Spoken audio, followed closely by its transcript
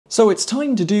So it's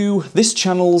time to do this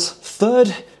channel's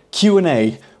third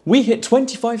Q&A. We hit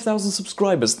 25,000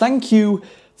 subscribers. Thank you.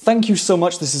 Thank you so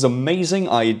much. This is amazing.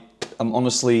 I am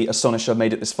honestly astonished I've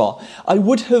made it this far. I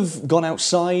would have gone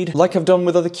outside like I've done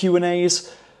with other Q&As,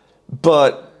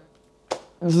 but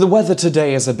the weather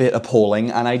today is a bit appalling,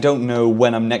 and I don't know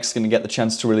when I'm next going to get the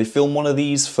chance to really film one of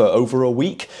these for over a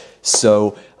week,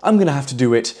 so I'm going to have to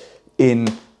do it in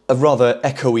a rather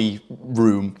echoey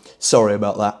room. Sorry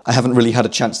about that. I haven't really had a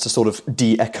chance to sort of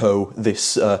de-echo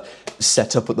this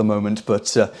setup at the moment,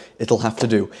 but it'll have to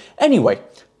do. Anyway,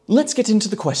 let's get into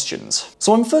the questions.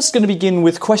 So I'm first going to begin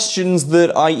with questions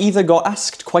that I either got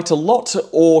asked quite a lot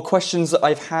or questions that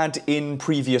I've had in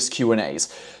previous Q&As.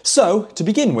 So, to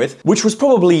begin with, which was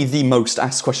probably the most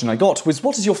asked question I got, was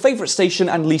what is your favourite station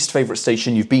and least favourite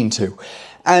station you've been to?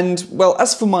 And, well,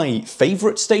 as for my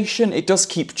favourite station, it does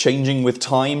keep changing with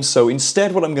time, so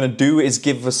instead what I'm going to do is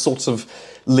give a sort of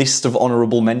list of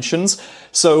honourable mentions.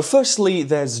 So, firstly,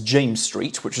 there's James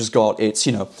Street, which has got its,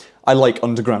 you know, I like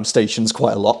underground stations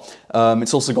quite a lot.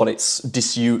 It's also got its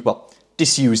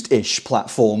disused-ish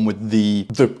platform with the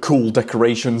cool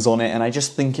decorations on it, and I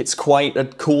just think it's quite a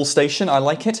cool station. I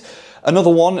like it.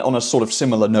 Another one, on a sort of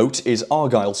similar note, is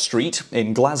Argyle Street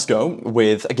in Glasgow,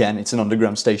 with, again, it's an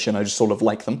underground station, I just sort of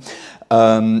like them.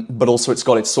 But also it's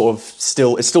got its sort of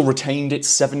it's still retained its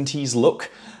 70s look.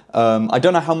 I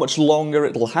don't know how much longer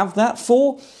it'll have that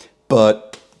for,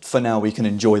 but for now we can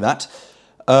enjoy that.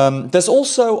 There's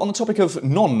also, on the topic of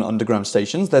non-underground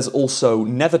stations, there's also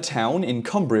Nethertown in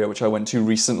Cumbria, which I went to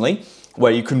recently,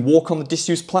 where you can walk on the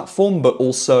disused platform, but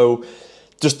also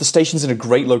just the station's in a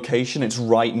great location. It's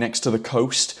right next to the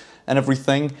coast and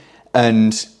everything,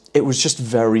 and it was just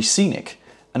very scenic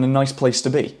and a nice place to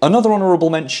be. Another honourable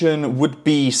mention would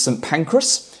be St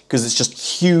Pancras, because it's just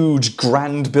huge,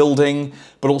 grand building,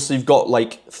 but also you've got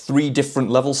like 3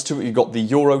 different levels to it. You've got the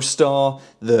Eurostar,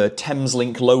 the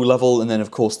Thameslink low level, and then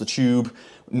of course the tube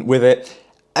with it.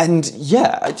 And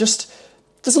yeah,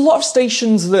 there's a lot of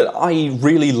stations that I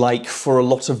really like for a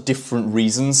lot of different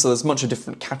reasons, so there's much of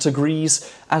different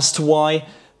categories as to why.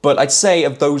 But I'd say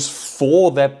of those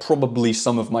 4, they're probably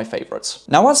some of my favourites.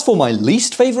 Now, as for my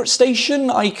least favourite station,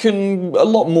 I can a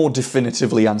lot more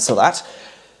definitively answer that.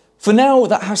 For now,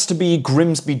 that has to be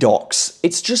Grimsby Docks.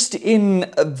 It's just in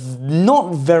a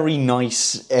not very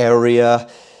nice area.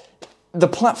 The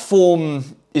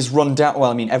platform is run down,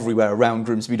 well, I mean, everywhere around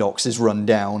Grimsby Docks is run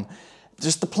down.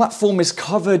 Just the platform is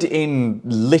covered in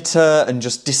litter and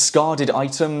just discarded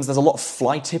items. There's a lot of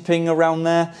fly tipping around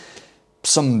there.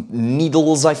 Some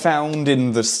needles I found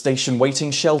in the station waiting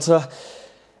shelter.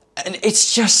 And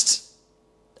it's just,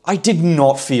 I did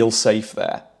not feel safe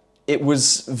there. It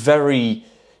was very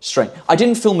strange. I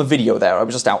didn't film a video there, I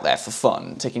was just out there for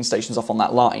fun, taking stations off on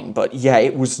that line, but yeah,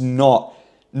 it was not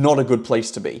a good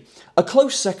place to be. A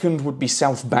close second would be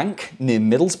South Bank, near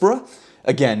Middlesbrough,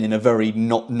 again, in a very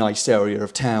not nice area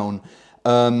of town.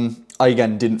 I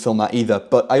again didn't film that either,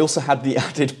 but I also had the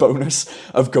added bonus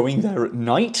of going there at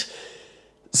night,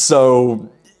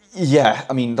 so yeah,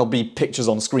 I mean, there'll be pictures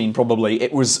on screen probably.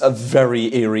 It was a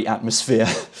very eerie atmosphere.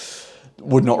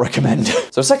 Would not recommend.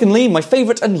 So secondly, my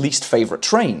favourite and least favourite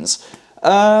trains.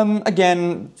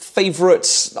 Again,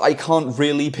 favourites, I can't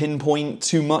really pinpoint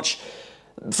too much.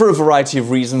 For a variety of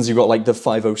reasons, you've got like the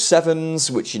 507s,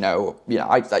 which, you know,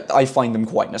 I find them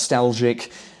quite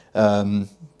nostalgic.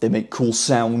 They make cool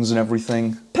sounds and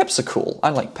everything. Peps are cool,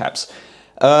 I like Peps.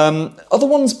 Other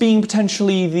ones being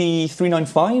potentially the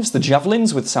 395s, the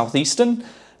Javelins with Southeastern.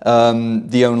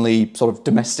 The only sort of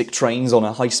domestic trains on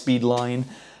a high-speed line.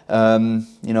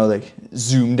 You know, they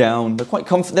zoom down, they're quite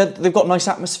they've got nice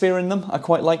atmosphere in them, I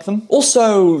quite like them.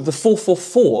 Also, the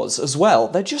 444s as well,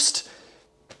 they're just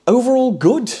overall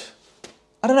good.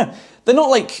 I don't know, they're not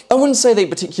like, I wouldn't say they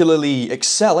particularly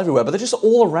excel everywhere, but they're just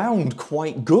all around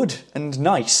quite good and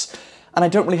nice, and I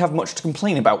don't really have much to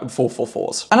complain about with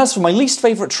 444s. And as for my least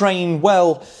favourite train,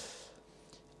 well,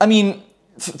 I mean,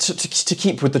 to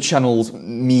keep with the channel's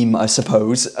meme, I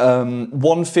suppose,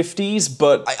 150s,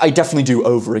 but I definitely do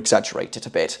over-exaggerate it a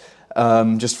bit,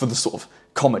 just for the sort of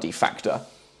comedy factor.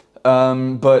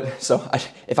 So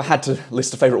if I had to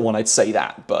list a favourite one, I'd say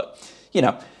that, but, you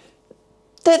know,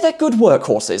 they're good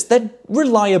workhorses, they're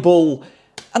reliable,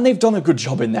 and they've done a good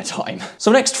job in their time.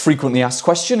 So next frequently asked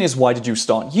question is, why did you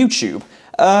start YouTube?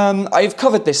 I've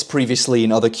covered this previously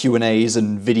in other Q&As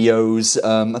and videos.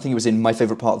 I think it was in My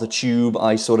Favourite Part of the Tube.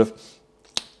 I sort of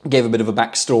gave a bit of a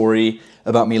backstory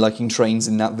about me liking trains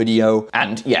in that video.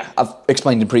 And yeah, I've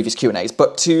explained in previous Q&As.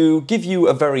 But to give you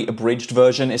a very abridged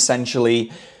version,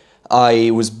 essentially,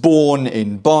 I was born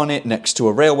in Barnet next to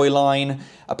a railway line.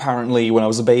 Apparently, when I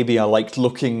was a baby, I liked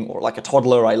looking, or like a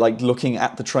toddler, I liked looking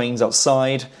at the trains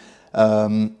outside.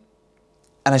 And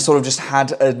I sort of just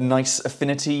had a nice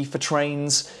affinity for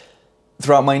trains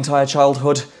throughout my entire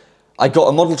childhood. I got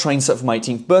a model train set for my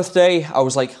 18th birthday. I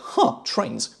was like, huh,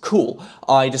 trains, cool.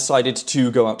 I decided to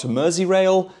go out to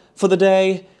Merseyrail for the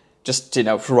day, just, you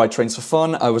know, to ride trains for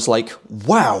fun. I was like,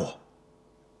 wow,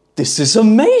 this is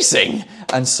amazing.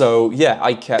 And so, yeah,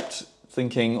 I kept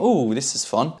thinking, oh, this is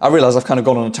fun. I realise I've kind of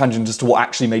gone on a tangent as to what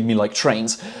actually made me like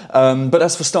trains. But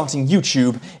as for starting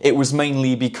YouTube, it was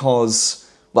mainly because,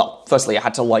 well, firstly, I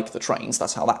had to like the trains.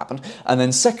 That's how that happened. And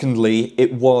then secondly,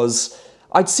 it was,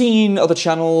 I'd seen other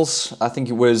channels. I think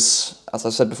it was, as I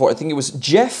said before, I think it was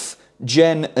Jeff,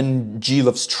 Jen, and G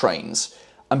Loves Trains.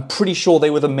 I'm pretty sure they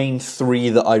were the main three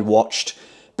that I watched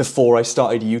before I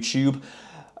started YouTube.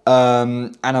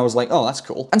 And I was like, oh, that's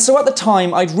cool. And so at the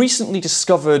time, I'd recently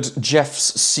discovered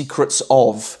Jeff's Secrets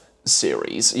of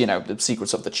series, you know, the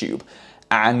Secrets of the Tube.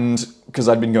 And because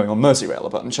I'd been going on Merseyrail a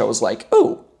bunch, I was like,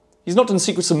 oh, he's not done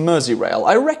Secrets of Merseyrail.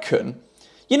 I reckon,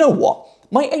 you know what?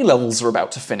 My A-levels are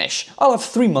about to finish. I'll have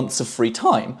 3 months of free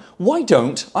time. Why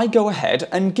don't I go ahead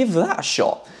and give that a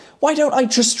shot? Why don't I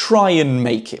just try and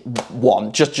make it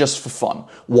one, just for fun?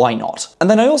 Why not? And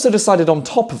then I also decided on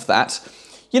top of that,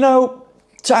 you know,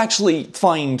 to actually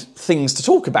find things to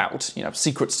talk about, you know,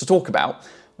 secrets to talk about,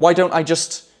 why don't I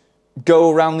just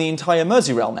go around the entire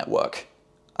Merseyrail network?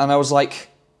 And I was like,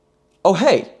 oh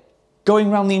hey,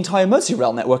 going around the entire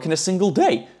Merseyrail network in a single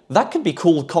day, that could be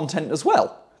cool content as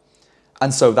well.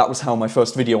 And so that was how my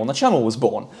first video on the channel was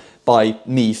born, by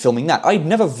me filming that. I'd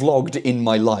never vlogged in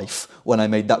my life when I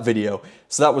made that video,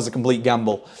 so that was a complete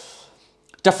gamble.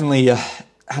 Definitely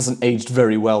hasn't aged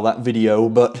very well, that video,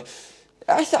 but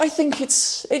I think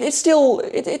it's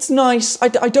nice. I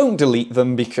don't delete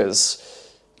them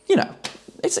because, you know,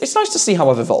 it's nice to see how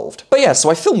I've evolved. But yeah,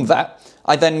 so I filmed that.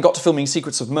 I then got to filming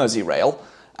Secrets of Merseyrail,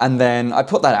 and then I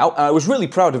put that out, and I was really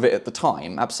proud of it at the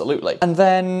time, absolutely. And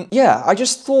then, yeah, I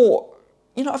just thought,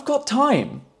 you know, I've got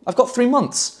time. I've got 3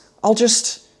 months. I'll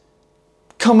just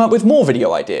come up with more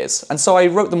video ideas. And so I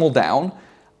wrote them all down.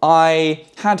 I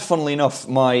had, funnily enough,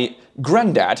 my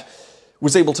granddad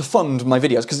was able to fund my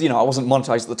videos, because, you know, I wasn't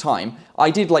monetized at the time.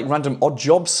 I did, like, random odd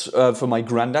jobs for my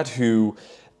granddad, who,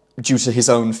 due to his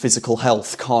own physical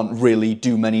health, can't really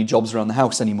do many jobs around the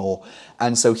house anymore.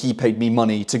 And so he paid me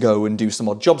money to go and do some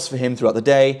odd jobs for him throughout the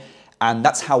day, and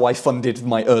that's how I funded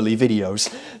my early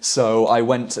videos. So I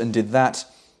went and did that,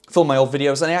 filmed my old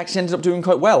videos, and I actually ended up doing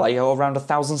quite well. I got around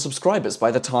 1,000 subscribers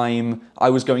by the time I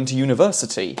was going to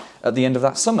university at the end of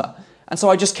that summer. And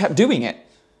so I just kept doing it.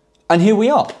 And here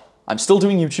we are. I'm still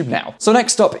doing YouTube now. So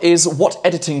next up is, what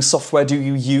editing software do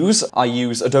you use? I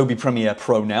use Adobe Premiere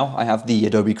Pro now. I have the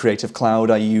Adobe Creative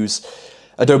Cloud. I use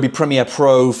Adobe Premiere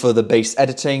Pro for the base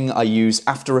editing. I use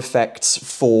After Effects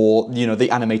for, you know,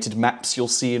 the animated maps you'll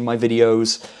see in my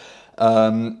videos.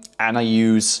 And I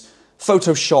use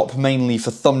Photoshop mainly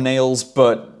for thumbnails,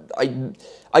 but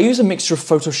I use a mixture of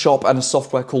Photoshop and a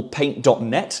software called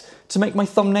Paint.net to make my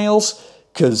thumbnails,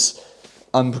 because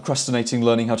I'm procrastinating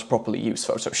learning how to properly use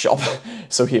Photoshop,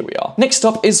 so here we are. Next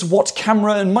up is, what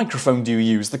camera and microphone do you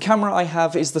use? The camera I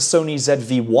have is the Sony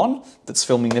ZV-1 that's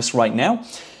filming this right now.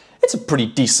 It's a pretty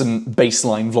decent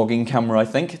baseline vlogging camera, I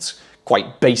think. It's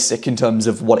quite basic in terms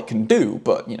of what it can do,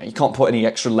 but, you know, you can't put any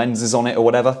extra lenses on it or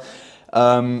whatever.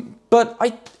 But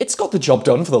it's got the job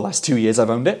done for the last 2 years I've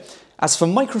owned it. As for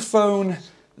microphone,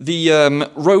 the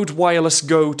Rode Wireless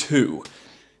Go 2.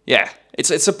 Yeah,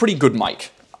 it's a pretty good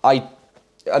mic.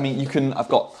 I mean, you can, I've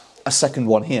got a second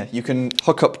one here. You can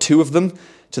hook up 2 of them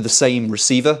to the same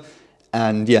receiver,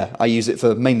 and yeah, I use it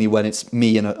for mainly when it's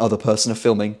me and another person are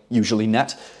filming, usually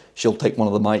Nat. She'll take one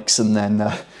of the mics, and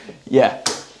then, yeah,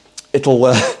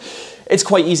 it's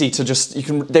quite easy to just,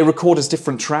 they record as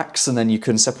different tracks, and then you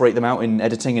can separate them out in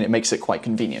editing, and it makes it quite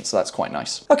convenient, so that's quite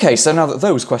nice. Okay, so now that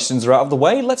those questions are out of the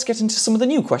way, let's get into some of the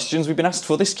new questions we've been asked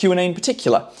for this Q&A in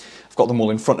particular. I've got them all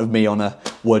in front of me on a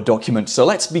Word document, so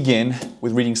let's begin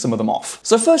with reading some of them off.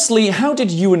 So firstly, how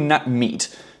did you and Nat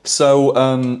meet? So,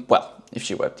 well, if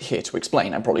she were here to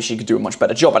explain, probably she could do a much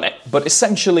better job at it. But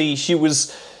essentially, she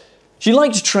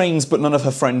liked trains, but none of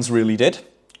her friends really did.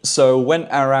 So went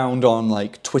around on,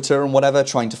 like, Twitter and whatever,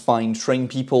 trying to find train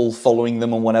people, following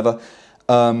them and whatever.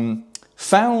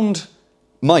 Found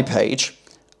my page,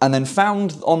 and then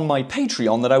found on my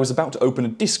Patreon that I was about to open a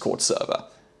Discord server.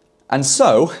 And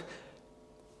so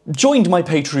joined my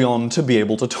Patreon to be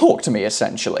able to talk to me,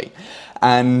 essentially.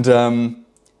 And,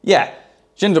 yeah,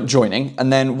 She ended up joining,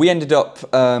 and then we ended up,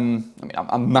 I mean,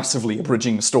 I'm massively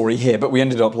abridging the story here, but we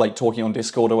ended up, like, talking on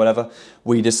Discord or whatever.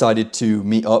 We decided to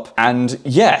meet up, and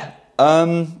yeah,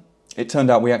 it turned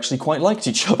out we actually quite liked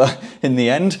each other in the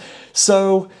end.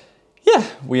 So, yeah,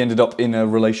 we ended up in a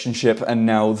relationship, and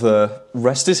now the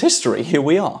rest is history. Here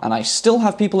we are. And I still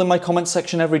have people in my comment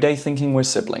section every day thinking we're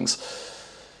siblings.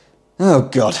 Oh,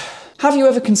 God. Have you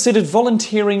ever considered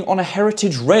volunteering on a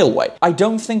heritage railway? I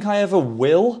don't think I ever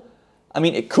will. I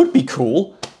mean, it could be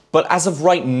cool, but as of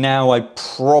right now, I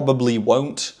probably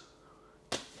won't.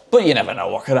 But you never know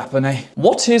what could happen, eh?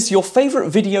 What is your favourite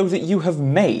video that you have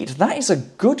made? That is a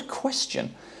good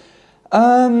question.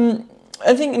 I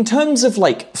think in terms of,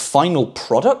 like, final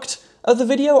product of the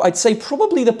video, I'd say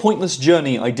probably the pointless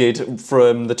journey I did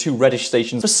from the 2 reddish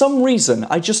stations. For some reason,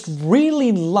 I just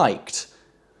really liked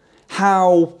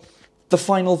how the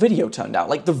final video turned out.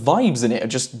 Like, the vibes in it are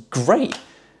just great.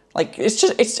 Like,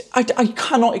 I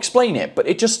cannot explain it, but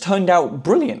it just turned out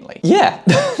brilliantly. Yeah,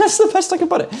 that's the best I can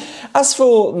put it. As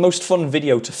for most fun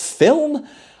video to film,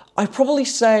 I'd probably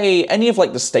say any of,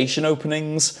 like, the station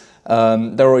openings.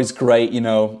 They're always great, you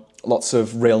know, lots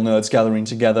of rail nerds gathering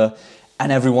together,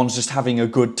 and everyone's just having a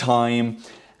good time.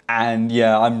 And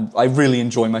yeah, I really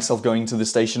enjoy myself going to the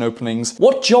station openings.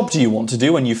 What job do you want to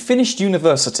do when you've finished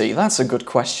university? That's a good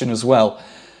question as well.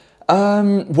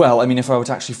 Well, I mean, if I were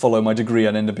to actually follow my degree,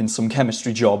 I'd end up in some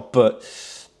chemistry job, but,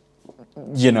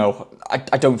 you know,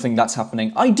 I don't think that's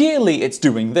happening. Ideally, it's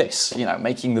doing this, you know,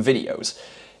 making the videos.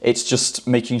 It's just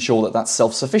making sure that that's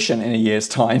self-sufficient in a year's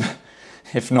time.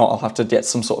 If not, I'll have to get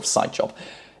some sort of side job.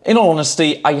 In all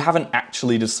honesty, I haven't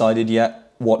actually decided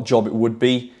yet what job it would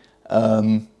be.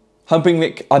 I'm hoping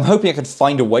I could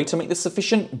find a way to make this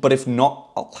sufficient, but if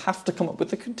not, I'll have to come up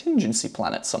with a contingency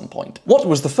plan at some point. What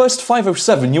was the first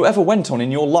 507 you ever went on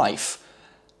in your life?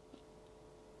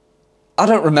 I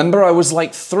don't remember, I was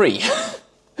like 3.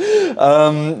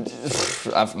 I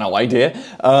have no idea.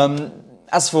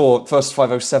 As for first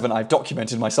 507 I've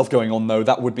documented myself going on, though,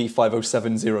 that would be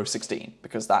 507016,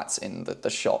 because that's in the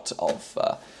shot of,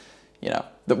 you know,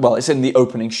 well, it's in the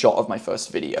opening shot of my first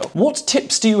video. What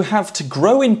tips do you have to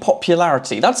grow in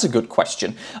popularity? That's a good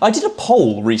question. I did a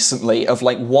poll recently of,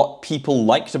 like, what people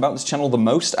liked about this channel the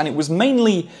most, and it was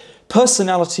mainly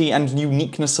personality and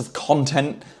uniqueness of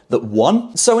content that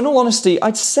won. So in all honesty,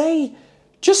 I'd say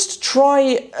just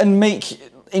try and make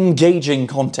engaging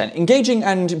content. Engaging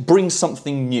and bring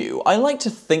something new. I like to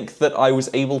think that I was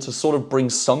able to sort of bring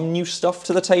some new stuff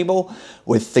to the table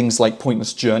with things like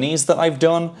pointless journeys that I've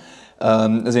done.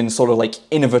 As in sort of like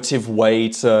innovative way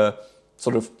to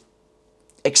sort of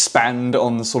expand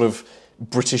on the sort of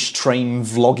British train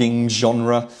vlogging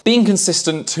genre. Being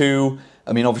consistent too,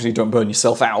 I mean, obviously don't burn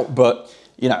yourself out, but,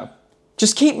 you know,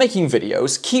 just keep making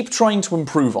videos, keep trying to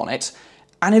improve on it,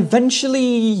 and eventually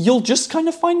you'll just kind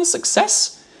of find a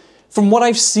success. From what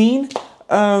I've seen,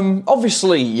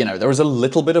 obviously, you know, there is a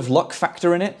little bit of luck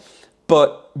factor in it,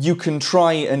 but you can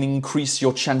try and increase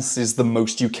your chances the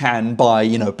most you can by,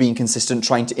 you know, being consistent,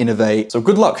 trying to innovate. So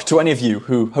good luck to any of you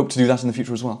who hope to do that in the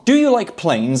future as well. Do you like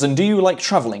planes, and do you like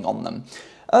traveling on them?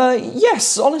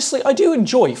 Yes, honestly, I do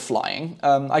enjoy flying.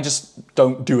 I just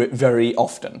don't do it very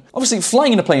often. Obviously,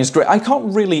 flying in a plane is great. I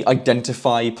can't really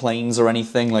identify planes or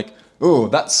anything, like, oh,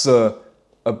 that's a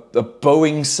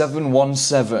Boeing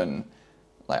 717.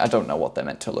 Like, I don't know what they're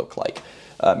meant to look like.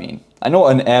 I mean, I know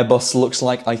what an Airbus looks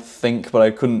like, I think, but I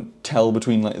couldn't tell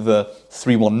between, like, the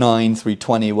 319,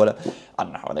 320, whatever. I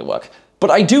don't know how they work.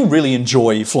 But I do really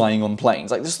enjoy flying on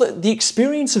planes. Like, just the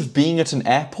experience of being at an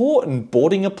airport and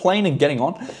boarding a plane and getting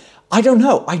on, I don't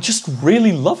know, I just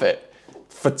really love it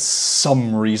for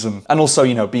some reason. And also,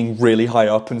 you know, being really high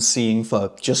up and seeing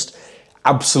for just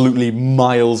absolutely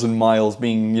miles and miles,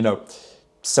 being, you know,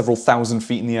 several thousand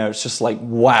feet in the air, it's just like,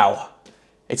 wow.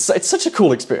 It's such a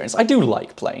cool experience. I do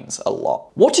like planes a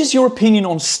lot. What is your opinion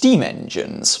on steam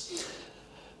engines?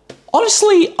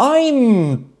 Honestly,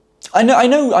 I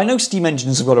know steam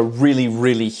engines have got a really,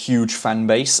 really huge fan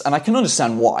base, and I can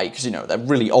understand why, because, you know, they're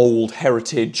really old,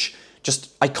 heritage,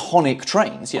 just iconic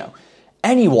trains, you know.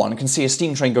 Anyone can see a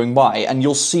steam train going by, and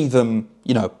you'll see them,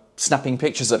 you know, snapping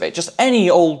pictures of it. Just any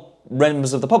old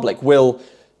members of the public will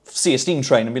see a steam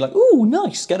train and be like, ooh,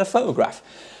 nice, get a photograph.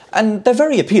 And they're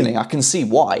very appealing, I can see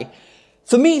why.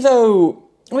 For me, though,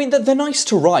 I mean, they're nice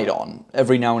to ride on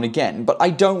every now and again, but I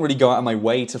don't really go out of my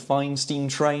way to find steam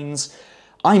trains.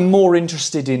 I'm more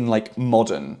interested in, like,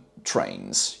 modern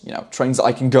trains, you know, trains that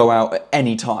I can go out at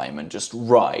any time and just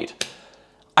ride.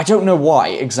 I don't know why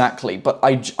exactly, but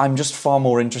I'm just far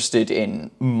more interested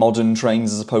in modern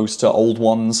trains as opposed to old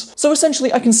ones. So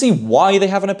essentially, I can see why they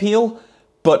have an appeal,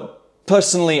 but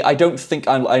Personally, I don't think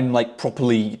I'm like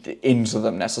properly into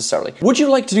them necessarily. Would you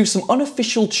like to do some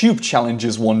unofficial tube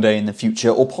challenges one day in the future,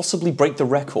 or possibly break the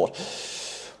record?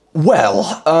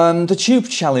 Well, the tube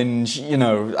challenge, you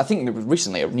know, I think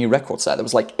recently a new record set, there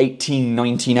was like 18,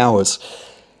 19 hours.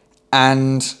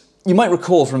 And you might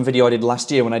recall from a video I did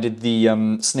last year when I did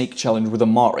the snake challenge with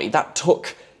Amari, that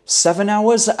took 7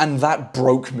 hours and that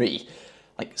broke me.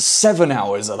 Like 7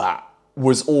 hours of that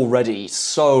was already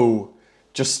so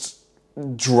just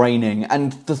draining.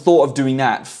 And the thought of doing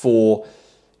that for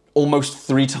almost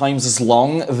 3 times as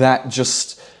long, that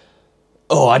just...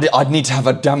 Oh, I'd need to have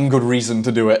a damn good reason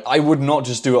to do it. I would not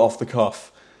just do it off the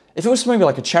cuff. If it was maybe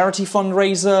like a charity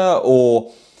fundraiser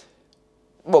or...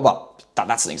 Well,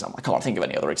 that's an example. I can't think of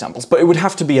any other examples. But it would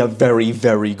have to be a very,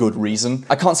 very good reason.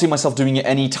 I can't see myself doing it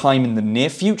any time in the near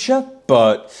future,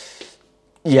 but...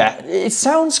 Yeah, it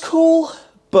sounds cool,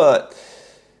 but...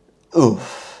 Ooh.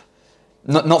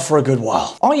 Not for a good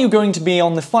while. Are you going to be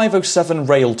on the 507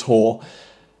 rail tour?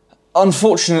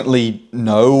 Unfortunately,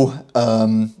 no,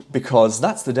 because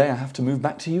that's the day I have to move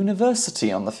back to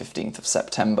university on the 15th of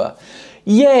September.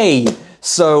 Yay!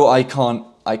 So I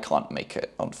can't make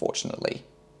it, unfortunately.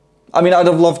 I mean, I'd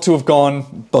have loved to have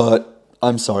gone, but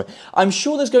I'm sorry. I'm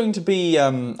sure there's going to be,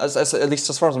 at least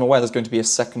as far as I'm aware, there's going to be a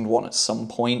second one at some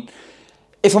point.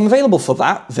 If I'm available for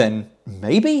that, then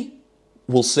maybe.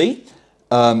 We'll see.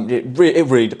 It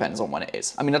really depends on when it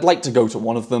is. I mean, I'd like to go to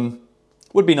one of them.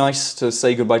 Would be nice to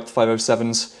say goodbye to the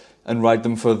 507s and ride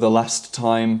them for the last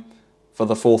time, for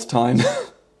the 4th time.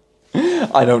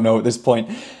 I don't know at this point.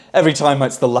 Every time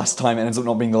it's the last time, it ends up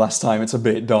not being the last time. It's a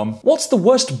bit dumb. What's the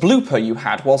worst blooper you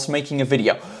had whilst making a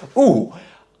video? Ooh,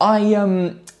 I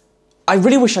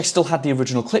really wish I still had the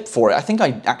original clip for it. I think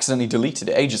I accidentally deleted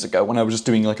it ages ago when I was just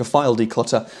doing like a file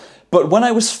declutter. But when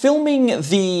I was filming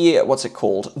the, what's it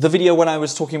called? The video when I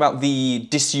was talking about the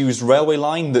disused railway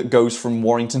line that goes from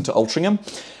Warrington to Altrincham.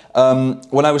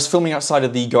 When I was filming outside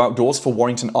of the Go Outdoors for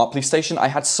Warrington Art Police Station, I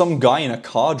had some guy in a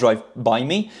car drive by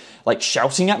me, like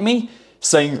shouting at me,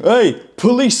 saying, "Hey,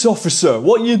 police officer,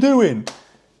 what you doing?"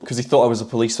 Because he thought I was a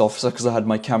police officer because I had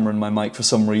my camera and my mic for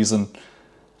some reason.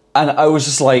 And I was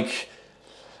just like,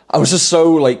 I was just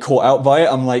so like caught out by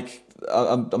it. I'm like,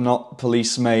 I'm not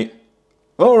police, mate.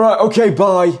 All right, okay,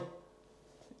 bye.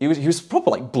 He was proper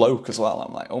like bloke as well.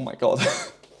 I'm like, oh my god.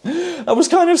 That was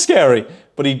kind of scary.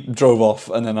 But he drove off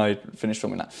and then I finished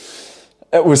filming that.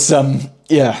 It was,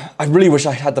 yeah, I really wish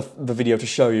I had the video to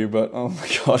show you, but oh my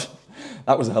god.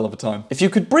 That was a hell of a time. If you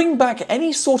could bring back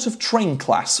any sort of train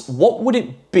class, what would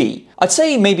it be? I'd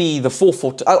say maybe the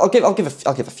 442. I'll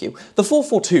give a few. The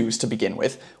 442s to begin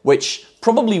with, which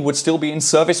probably would still be in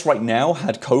service right now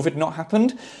had COVID not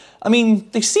happened. I mean,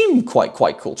 they seem quite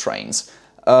cool trains.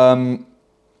 They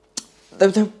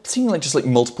seem like just like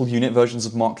multiple unit versions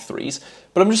of Mark IIIs,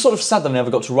 but I'm just sort of sad that I never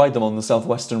got to ride them on the South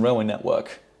Western Railway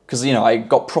network. Because, you know, I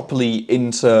got properly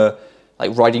into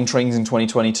like riding trains in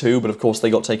 2022, but of course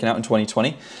they got taken out in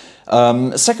 2020.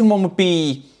 The second one would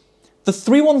be the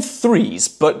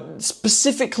 313s, but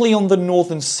specifically on the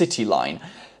Northern City line.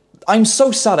 I'm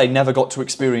so sad I never got to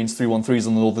experience 313s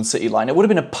on the Northern City line. It would have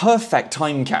been a perfect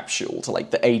time capsule to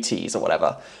like the 80s or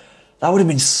whatever. That would have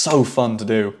been so fun to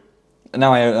do. And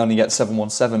now I only get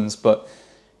 717s, but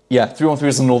yeah,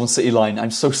 313s on the Northern City line.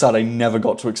 I'm so sad I never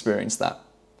got to experience that.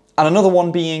 And another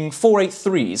one being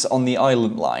 483s on the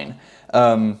Island line.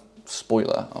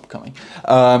 Spoiler, upcoming.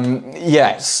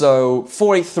 Yeah, so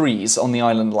 483s on the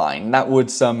Island line. That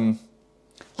would,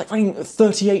 like running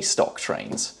 38 stock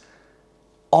trains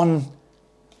on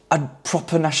a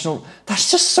proper national...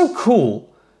 That's just so cool.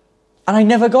 And I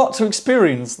never got to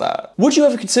experience that. Would you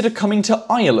ever consider coming to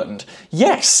Ireland?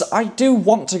 Yes, I do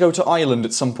want to go to Ireland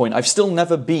at some point. I've still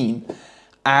never been.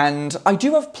 And I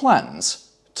do have plans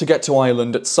to get to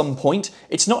Ireland at some point.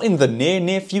 It's not in the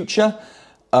near future.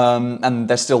 And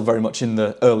they're still very much in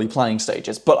the early planning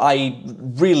stages. But I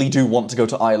really do want to go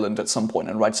to Ireland at some point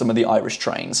and ride some of the Irish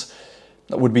trains.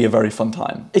 That would be a very fun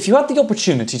time. If you had the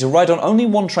opportunity to ride on only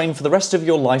one train for the rest of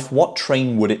your life, what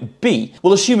train would it be?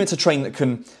 We'll assume it's a train that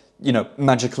can, you know,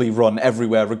 magically run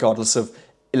everywhere regardless of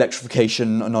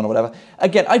electrification or whatever.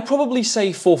 Again, I'd probably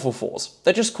say 444s.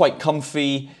 They're just quite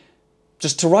comfy,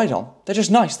 just to ride on. They're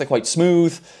just nice, they're quite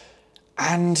smooth,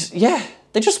 and yeah,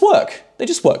 they just work. They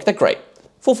just work, they're great.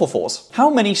 444s. How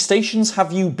many stations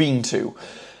have you been to?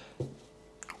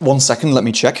 1 second, let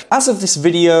me check. As of this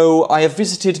video, I have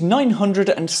visited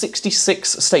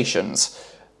 966 stations.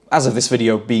 As of this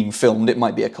video being filmed, it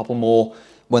might be a couple more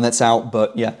when that's out,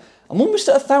 but yeah. I'm almost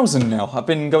at 1,000 now. I've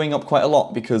been going up quite a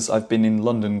lot because I've been in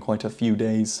London quite a few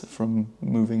days from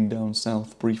moving down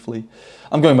south briefly.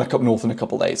 I'm going back up north in a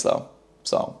couple days though,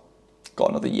 so got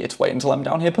another year to wait until I'm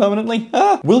down here permanently.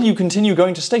 Will you continue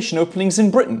going to station openings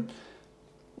in Britain?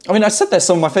 I mean, I said they're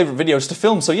some of my favourite videos to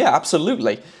film, so yeah,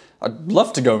 absolutely. I'd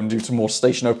love to go and do some more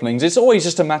station openings. It's always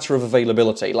just a matter of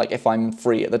availability, like if I'm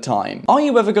free at the time. Are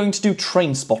you ever going to do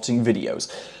train spotting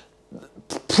videos?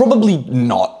 Probably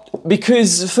not,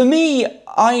 because for me,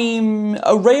 I'm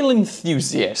a rail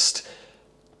enthusiast,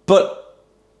 but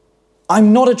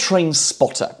I'm not a train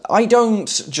spotter. I don't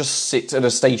just sit at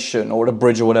a station or at a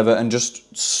bridge or whatever and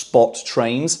just spot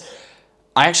trains.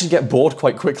 I actually get bored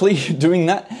quite quickly doing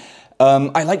that.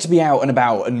 I like to be out and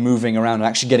about and moving around and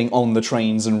actually getting on the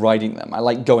trains and riding them. I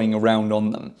like going around on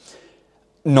them,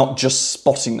 not just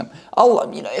spotting them.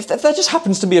 You know, if there just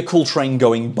happens to be a cool train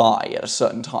going by at a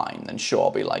certain time, then sure,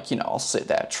 I'll be like, you know, I'll sit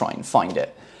there, try and find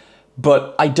it.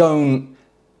 But I'm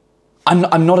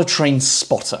not a train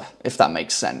spotter, if that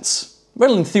makes sense.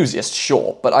 Rail enthusiast,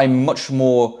 sure, but I'm much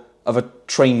more of a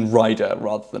train rider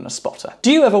rather than a spotter.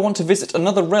 Do you ever want to visit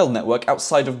another rail network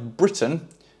outside of Britain?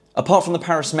 Apart from the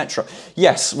Paris Metro.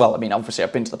 Yes, well, I mean, obviously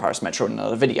I've been to the Paris Metro in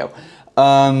another video.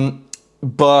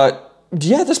 But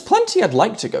yeah, there's plenty I'd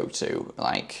like to go to.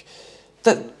 Like,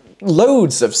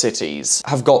 loads of cities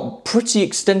have got pretty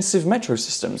extensive metro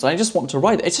systems, and I just want to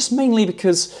ride it. It's just mainly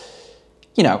because,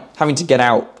 you know, having to get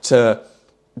out to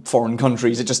foreign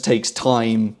countries, it just takes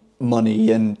time,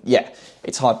 money, and yeah,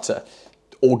 it's hard to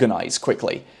organise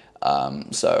quickly.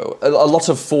 So a lot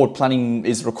of forward planning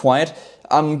is required.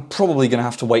 I'm probably going to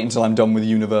have to wait until I'm done with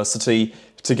university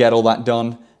to get all that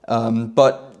done.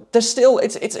 But there's still,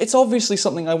 it's obviously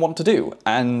something I want to do.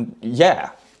 And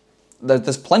yeah,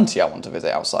 there's plenty I want to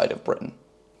visit outside of Britain.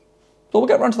 But we'll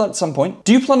get around to that at some point.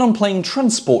 Do you plan on playing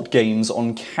transport games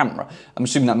on camera? I'm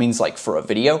assuming that means like for a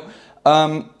video.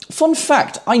 Fun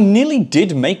fact, I nearly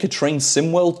did make a Train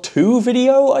Simworld 2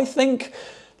 video, I think,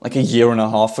 like a year and a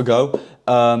half ago.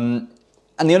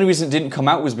 And the only reason it didn't come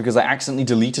out was because I accidentally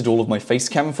deleted all of my face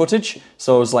cam footage.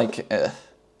 So I was like,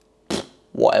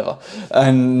 whatever,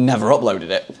 and never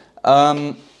uploaded it.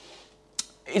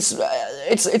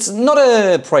 It's not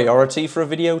a priority for a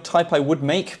video type I would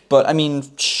make, but I mean,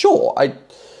 sure,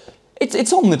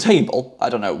 it's on the table. I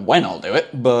don't know when I'll do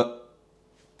it, but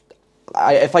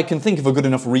if I can think of a good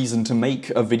enough reason to make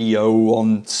a video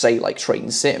on, say, like Train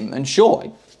Sim, then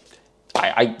sure,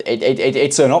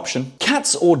 it's an option.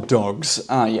 Cats or dogs?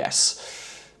 Ah,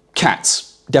 yes.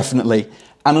 Cats, definitely.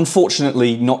 And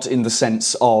unfortunately, not in the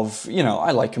sense of, you know,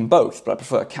 I like them both, but I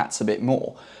prefer cats a bit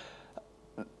more.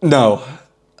 No,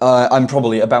 I'm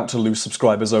probably about to lose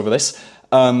subscribers over this.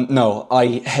 No, I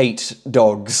hate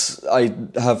dogs. I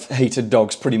have hated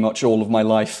dogs pretty much all of my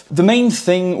life. The main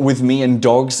thing with me and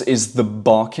dogs is the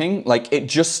barking. Like, it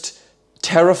just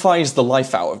terrifies the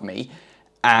life out of me,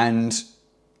 and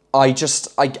I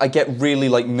get really,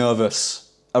 like, nervous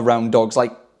around dogs,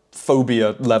 like,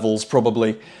 phobia levels,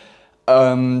 probably.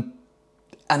 And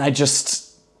I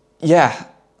just, yeah,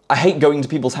 I hate going to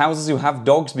people's houses who have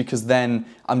dogs, because then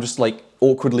I'm just, like,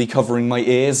 awkwardly covering my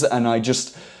ears, and I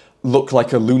just look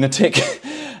like a lunatic.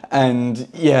 And,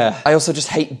 yeah, I also just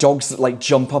hate dogs that, like,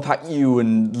 jump up at you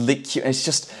and lick you. It's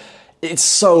just, it's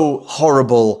so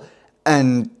horrible,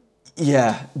 and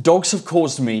yeah, dogs have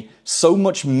caused me so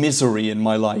much misery in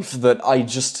my life that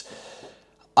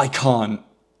I can't.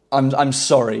 I'm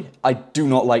sorry. I do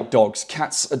not like dogs.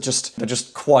 Cats are they're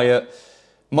just quiet,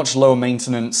 much lower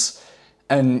maintenance,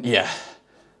 and yeah,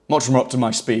 much more up to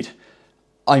my speed.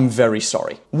 I'm very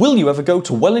sorry. Will you ever go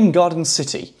to Welwyn Garden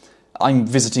City? I'm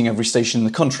visiting every station in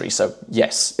the country, so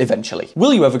yes, eventually.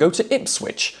 Will you ever go to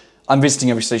Ipswich? I'm visiting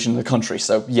every station in the country,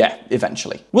 so yeah,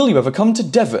 eventually. Will you ever come to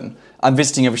Devon? I'm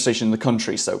visiting every station in the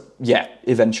country, so yeah,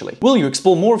 eventually. Will you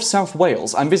explore more of South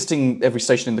Wales? I'm visiting every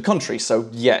station in the country, so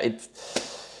yeah,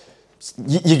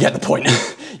 you get the point.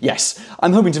 Yes,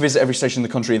 I'm hoping to visit every station in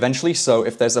the country eventually, so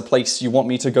if there's a place you want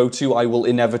me to go to, I will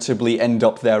inevitably end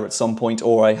up there at some point,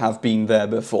 or I have been there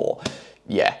before.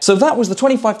 Yeah. So that was the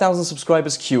 25,000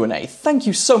 subscribers Q&A. Thank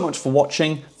you so much for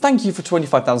watching. Thank you for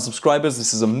 25,000 subscribers.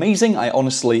 This is amazing. I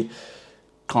honestly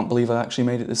can't believe I actually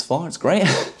made it this far. It's great.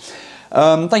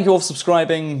 Thank you all for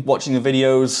subscribing, watching the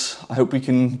videos. I hope we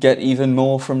can get even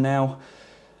more from now.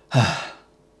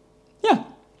 Yeah,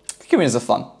 Q&As are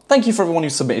fun. Thank you for everyone who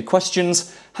submitted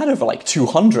questions. Had over like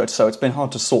 200, so it's been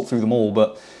hard to sort through them all,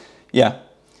 but yeah.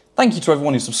 Thank you to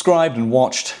everyone who subscribed and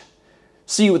watched.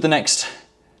 See you at the next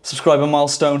subscriber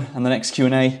milestone and the next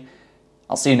Q&A.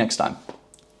 I'll see you next time.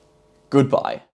 Goodbye.